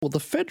Well, the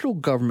federal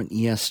government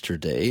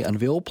yesterday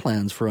unveiled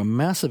plans for a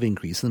massive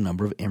increase in the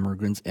number of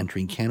immigrants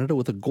entering Canada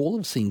with a goal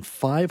of seeing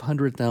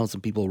 500,000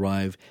 people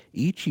arrive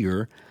each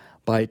year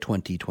by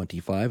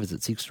 2025 as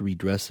it seeks to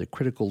redress a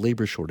critical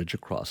labor shortage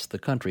across the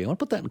country. I want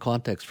to put that in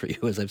context for you.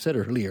 As I've said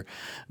earlier,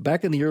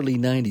 back in the early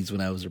 90s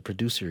when I was a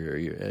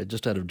producer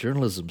just out of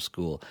journalism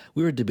school,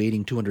 we were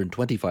debating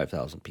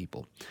 225,000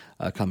 people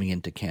coming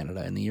into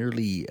Canada. In the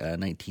early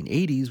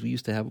 1980s, we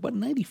used to have about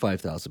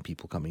 95,000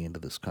 people coming into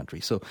this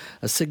country. So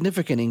a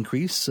significant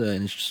increase,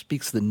 and it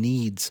speaks to the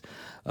needs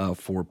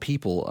for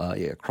people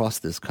across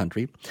this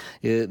country.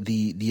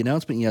 The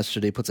announcement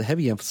yesterday puts a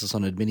heavy emphasis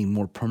on admitting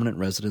more permanent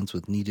residents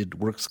with needed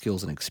work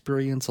skills and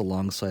experience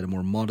alongside a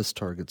more modest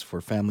targets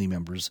for family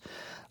members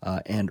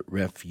and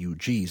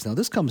refugees. Now,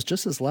 this comes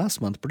just as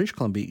last month, British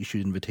Columbia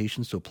issued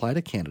invitations to apply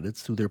to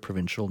candidates through their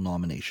provincial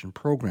nomination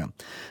program.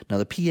 Now,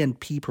 the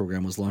PNP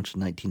program was launched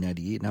in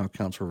 1998, now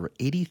accounts for over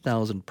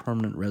 80,000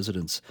 permanent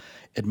residence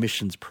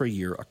admissions per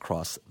year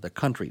across the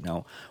country.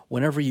 Now,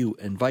 whenever you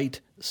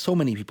invite so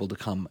many people to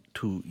come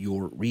to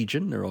your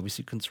region, there are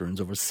obviously concerns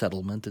over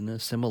settlement and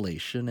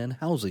assimilation and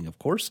housing, of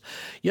course.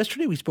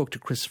 Yesterday, we spoke to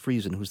Chris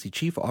Friesen, who's the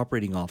Chief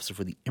Operating Officer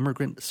for the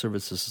Immigrant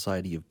Services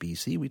Society of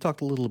BC. We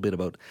talked a little bit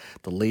about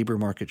the labor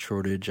market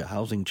shortage,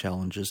 housing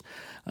challenges.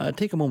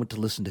 Take a moment to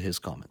listen to his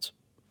comments.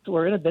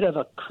 We're in a bit of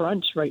a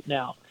crunch right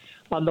now.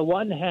 On the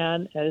one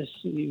hand, as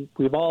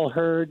we've all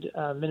heard,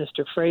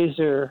 Minister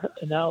Fraser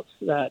announce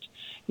that,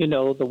 the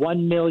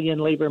 1 million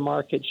labor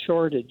market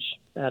shortage,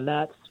 and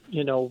that's,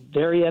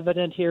 very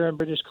evident here in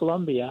British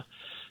Columbia.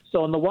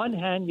 So on the one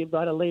hand, you've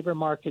got a labor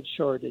market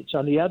shortage.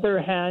 On the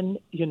other hand,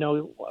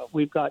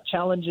 we've got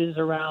challenges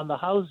around the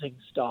housing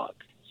stock.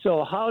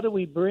 So how do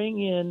we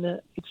bring in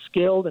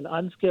skilled and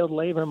unskilled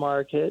labor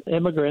market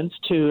immigrants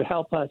to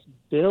help us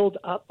build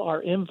up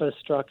our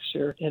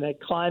infrastructure in a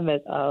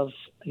climate of,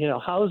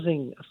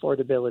 housing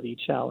affordability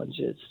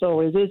challenges?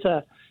 So it is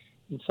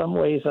in some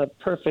ways, a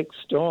perfect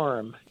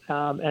storm.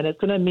 And it's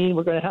going to mean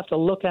we're going to have to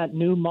look at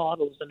new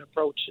models and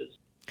approaches.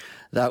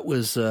 That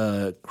was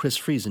Chris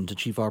Friesen, the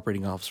Chief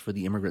Operating Officer for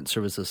the Immigrant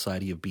Services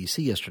Society of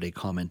BC, yesterday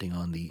commenting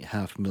on the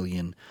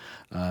 500,000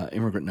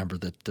 immigrant number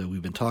that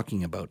we've been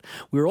talking about.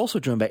 We were also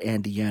joined by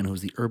Andy Yan, who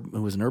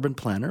is an urban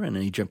planner and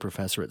an adjunct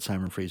professor at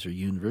Simon Fraser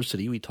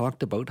University. We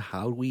talked about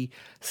how we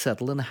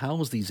settle and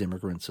house these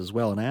immigrants as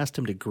well, and I asked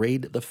him to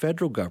grade the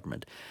federal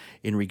government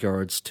in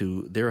regards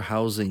to their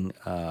housing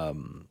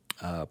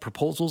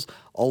proposals,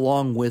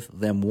 along with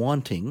them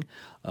wanting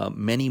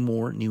many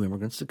more new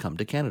immigrants to come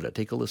to Canada.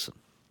 Take a listen.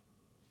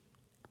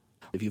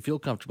 If you feel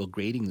comfortable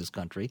grading this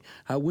country,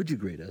 how would you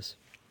grade us?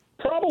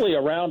 Probably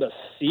around a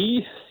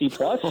C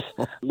plus,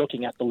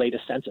 looking at the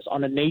latest census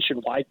on a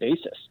nationwide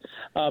basis.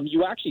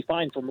 You actually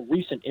find from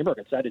recent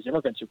immigrants, that is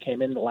immigrants who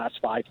came in the last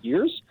 5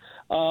 years,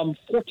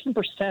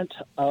 14%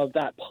 of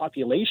that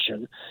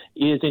population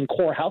is in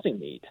core housing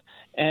need.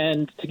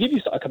 And to give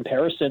you a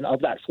comparison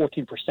of that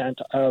 14%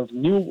 of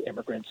new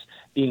immigrants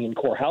being in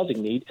core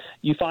housing need,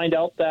 you find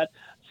out that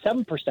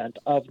 7%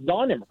 of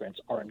non-immigrants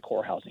are in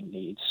core housing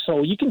needs.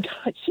 So you can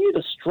see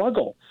the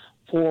struggle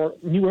for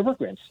new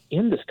immigrants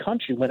in this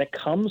country when it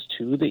comes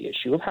to the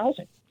issue of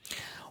housing.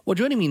 Well,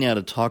 joining me now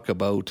to talk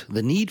about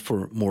the need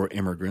for more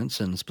immigrants,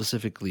 and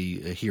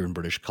specifically here in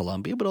British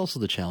Columbia, but also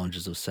the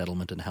challenges of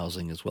settlement and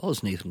housing as well,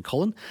 is Nathan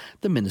Cullen,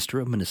 the Minister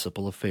of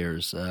Municipal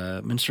Affairs.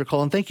 Minister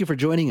Cullen, thank you for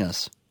joining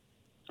us.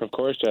 Of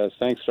course, Jazz.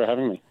 Thanks for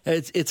having me.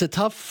 It's a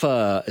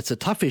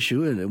tough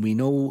issue, and we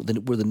know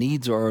where the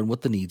needs are and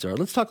what the needs are.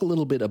 Let's talk a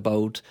little bit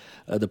about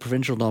the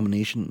provincial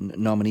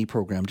nominee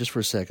program, just for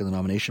a second. The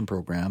nomination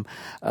program,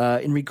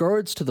 in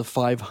regards to the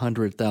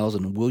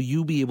 500,000, will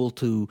you be able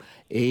to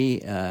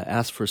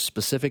ask for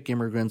specific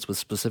immigrants with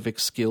specific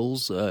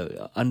skills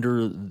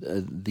under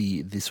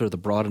the sort of the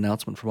broad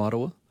announcement from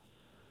Ottawa?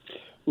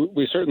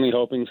 We're certainly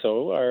hoping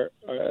so.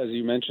 As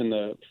you mentioned,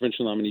 the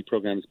provincial nominee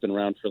program has been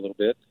around for a little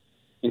bit.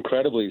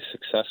 Incredibly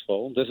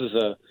successful. This is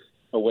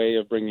a way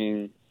of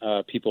bringing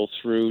people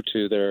through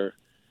to their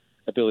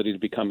ability to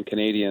become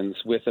Canadians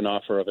with an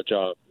offer of a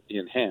job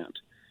in hand.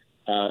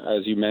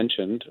 As you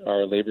mentioned,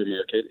 our labor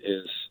market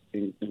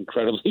is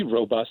incredibly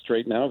robust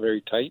right now,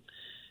 very tight,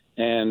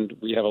 and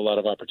we have a lot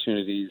of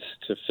opportunities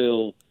to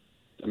fill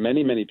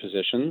many, many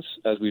positions,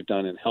 as we've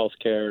done in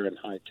healthcare and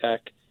high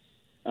tech,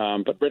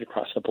 but right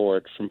across the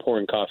board, from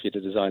pouring coffee to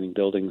designing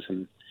buildings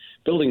and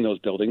building those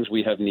buildings.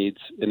 We have needs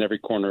in every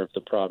corner of the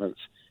province.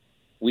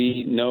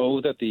 We know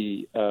that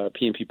the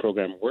PNP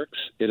program works.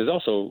 It is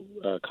also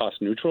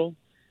cost neutral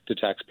to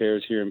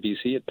taxpayers here in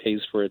BC. It pays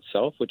for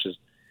itself, which is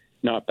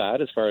not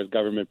bad as far as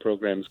government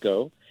programs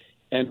go.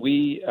 And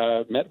we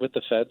met with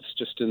the feds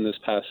just in this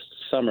past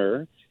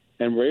summer,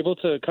 and we're able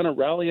to kind of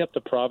rally up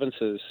the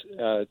provinces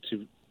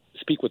to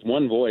speak with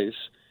one voice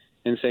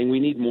in saying we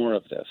need more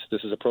of this.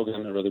 This is a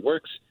program that really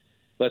works.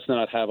 Let's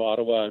not have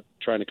Ottawa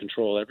trying to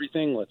control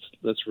everything.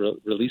 Let's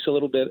release a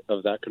little bit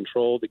of that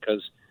control,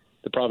 because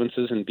the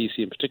provinces, and BC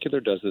in particular,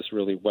 does this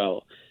really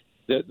well.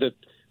 The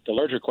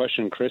larger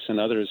question, Chris and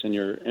others in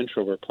your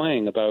intro were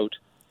playing about,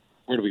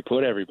 where do we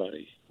put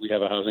everybody? We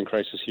have a housing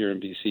crisis here in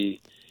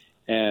BC,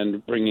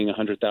 and bringing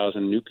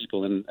 100,000 new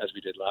people in as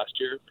we did last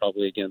year,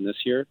 probably again this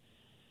year,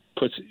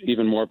 puts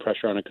even more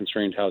pressure on a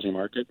constrained housing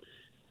market,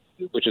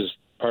 which is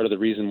part of the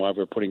reason why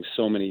we're putting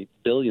so many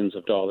billions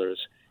of dollars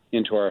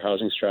into our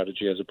housing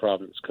strategy as a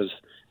province, because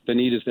the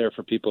need is there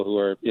for people who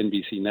are in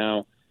BC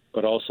now,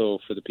 but also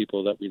for the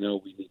people that we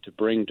know we need to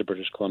bring to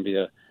British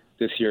Columbia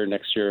this year,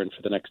 next year, and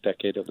for the next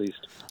decade at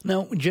least.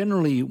 Now,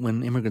 generally,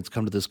 when immigrants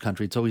come to this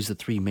country, it's always the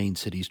three main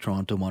cities,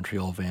 Toronto,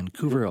 Montreal,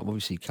 Vancouver.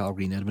 Obviously,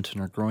 Calgary and Edmonton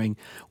are growing.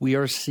 We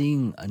are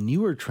seeing a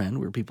newer trend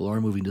where people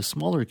are moving to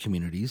smaller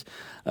communities.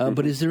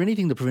 But is there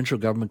anything the provincial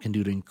government can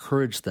do to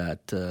encourage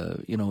that?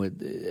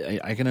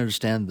 I can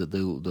understand the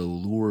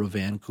lure of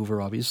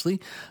Vancouver, obviously,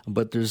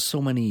 but there's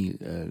so many,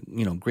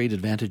 great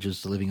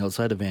advantages to living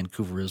outside of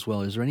Vancouver as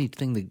well. Is there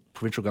anything the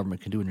provincial government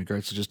can do in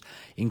regards to just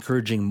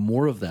encouraging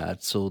more of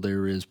that so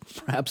there is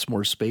perhaps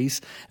more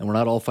space, and we're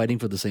not all fighting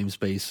for the same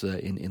space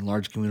in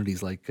large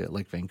communities like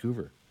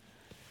Vancouver?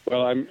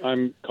 Well,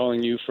 I'm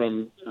calling you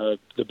from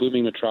the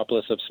booming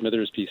metropolis of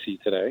Smithers,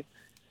 BC today,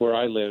 where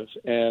I live,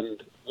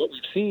 and what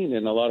we've seen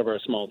in a lot of our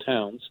small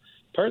towns,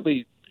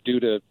 partly due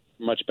to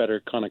much better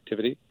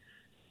connectivity,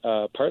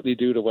 partly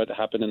due to what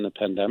happened in the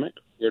pandemic.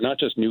 We're not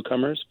just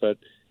newcomers, but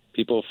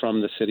people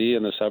from the city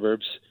and the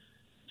suburbs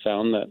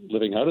found that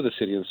living out of the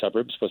city and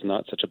suburbs was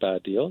not such a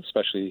bad deal,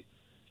 especially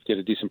get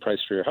a decent price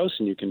for your house,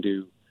 and you can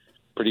do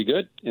pretty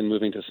good in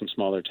moving to some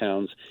smaller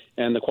towns.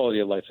 And the quality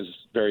of life is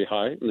very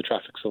high, and the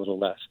traffic's a little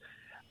less.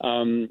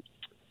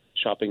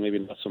 Shopping, maybe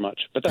not so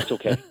much, but that's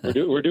okay.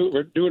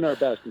 We're doing our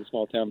best in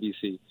small town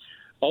BC.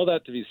 All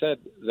that to be said,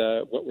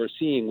 what we're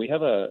seeing, we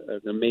have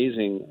an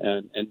amazing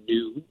and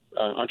new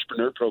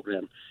entrepreneur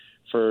program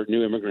for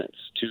new immigrants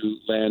to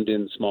land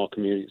in small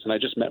communities. And I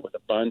just met with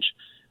a bunch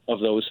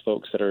of those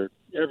folks that are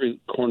every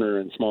corner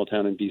and small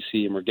town in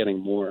BC, and we're getting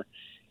more.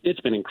 It's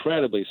been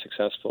incredibly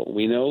successful.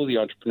 We know the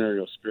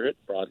entrepreneurial spirit,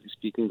 broadly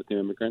speaking, with new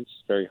immigrants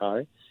is very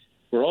high.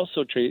 We're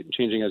also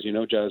changing, as you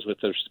know, Jazz, with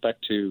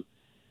respect to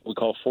what we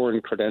call foreign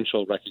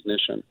credential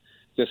recognition,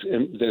 this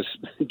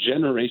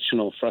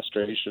generational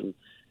frustration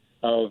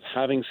of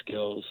having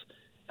skills,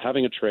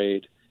 having a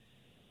trade,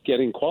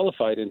 getting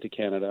qualified into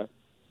Canada,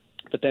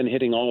 but then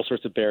hitting all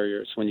sorts of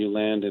barriers when you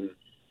land in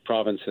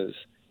provinces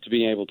to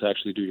being able to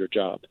actually do your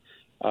job.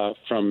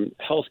 From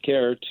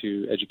healthcare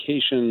to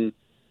education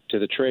to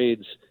the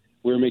trades,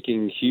 we're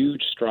making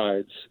huge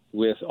strides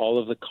with all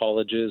of the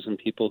colleges and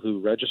people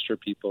who register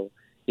people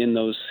in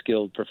those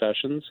skilled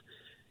professions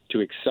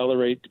to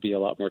accelerate, to be a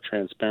lot more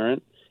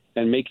transparent,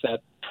 and make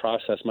that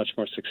process much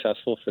more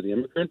successful for the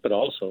immigrant, but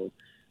also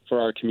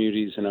for our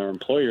communities and our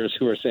employers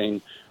who are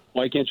saying,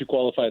 why can't you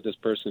qualify this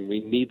person?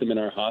 We need them in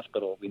our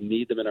hospital. We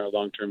need them in our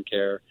long-term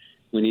care.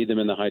 We need them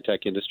in the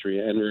high-tech industry,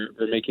 and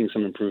we're making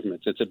some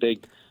improvements. It's a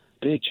big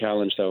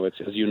challenge, though. It's,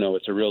 as you know,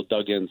 it's a real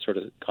dug-in sort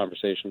of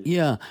conversation.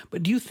 Yeah,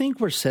 but do you think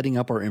we're setting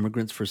up our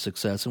immigrants for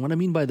success? And what I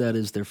mean by that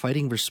is they're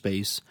fighting for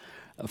space,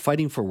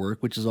 fighting for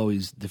work, which is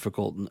always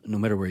difficult no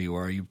matter where you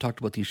are. You've talked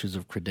about the issues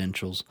of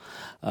credentials.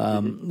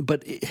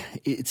 But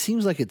it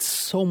seems like it's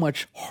so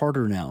much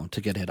harder now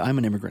to get ahead. I'm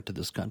an immigrant to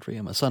this country.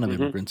 I'm a son of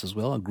immigrants as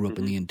well. I grew up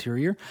in the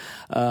interior.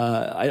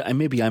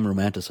 Maybe I'm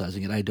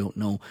romanticizing it. I don't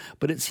know.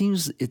 But it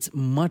seems it's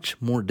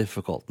much more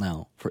difficult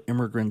now for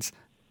immigrants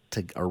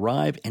to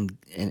arrive and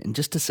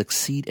just to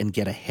succeed and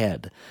get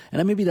ahead.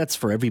 And maybe that's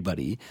for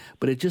everybody,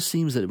 but it just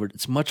seems that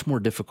it's much more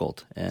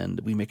difficult, and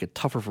we make it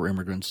tougher for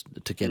immigrants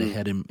to get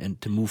ahead and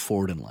to move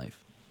forward in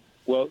life.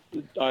 Well,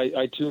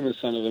 I too am a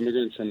son of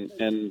immigrants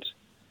and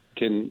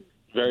can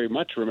very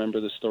much remember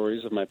the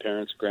stories of my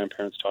parents,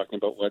 grandparents talking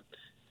about what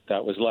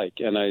that was like.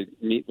 And I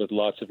meet with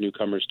lots of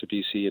newcomers to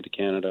BC and to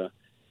Canada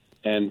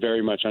and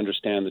very much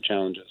understand the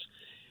challenges.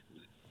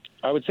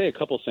 I would say a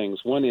couple things.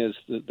 One is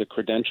the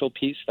credential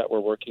piece that we're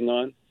working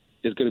on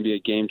is going to be a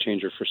game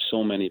changer for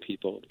so many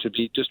people. To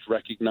be just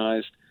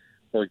recognized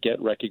or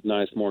get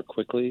recognized more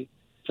quickly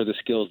for the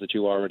skills that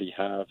you already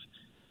have,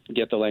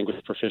 get the language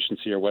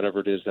proficiency or whatever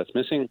it is that's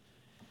missing,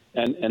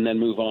 and then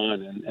move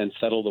on and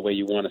settle the way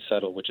you want to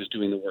settle, which is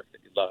doing the work that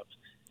you love.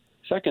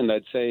 Second,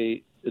 I'd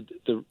say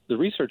the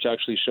research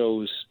actually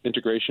shows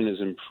integration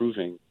is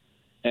improving.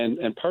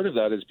 And part of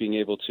that is being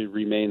able to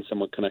remain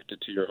somewhat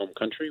connected to your home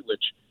country,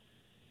 which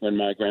when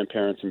my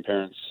grandparents and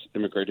parents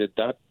immigrated,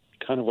 that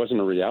kind of wasn't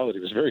a reality.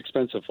 It was very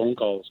expensive phone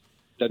calls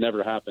that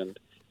never happened.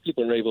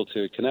 People are able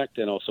to connect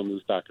and also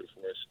move back and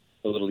forth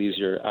a little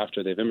easier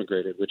after they've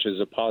immigrated, which is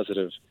a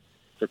positive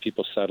for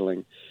people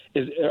settling.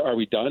 Are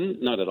we done?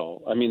 Not at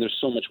all. I mean, there's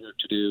so much work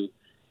to do.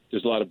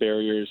 There's a lot of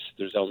barriers.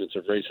 There's elements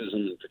of racism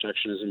and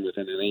protectionism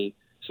within any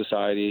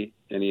society,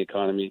 any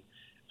economy.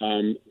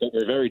 But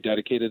we're very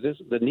dedicated.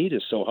 The need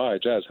is so high.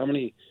 Jazz, how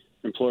many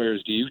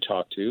employers do you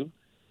talk to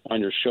on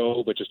your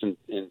show, but just in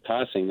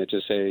passing, that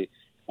just say,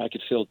 I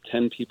could fill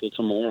 10 people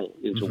tomorrow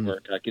into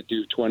work. I could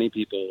do 20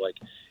 people. Like,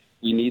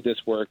 we need this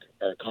work.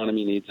 Our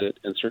economy needs it.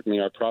 And certainly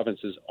our province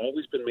has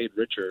always been made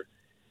richer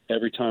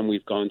every time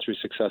we've gone through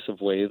successive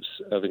waves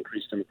of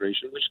increased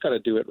immigration. We just got to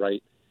do it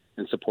right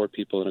and support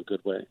people in a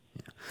good way.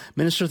 Yeah.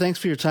 Minister, thanks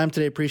for your time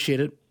today. Appreciate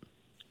it.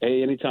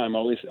 Hey, anytime.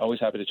 Always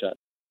happy to chat.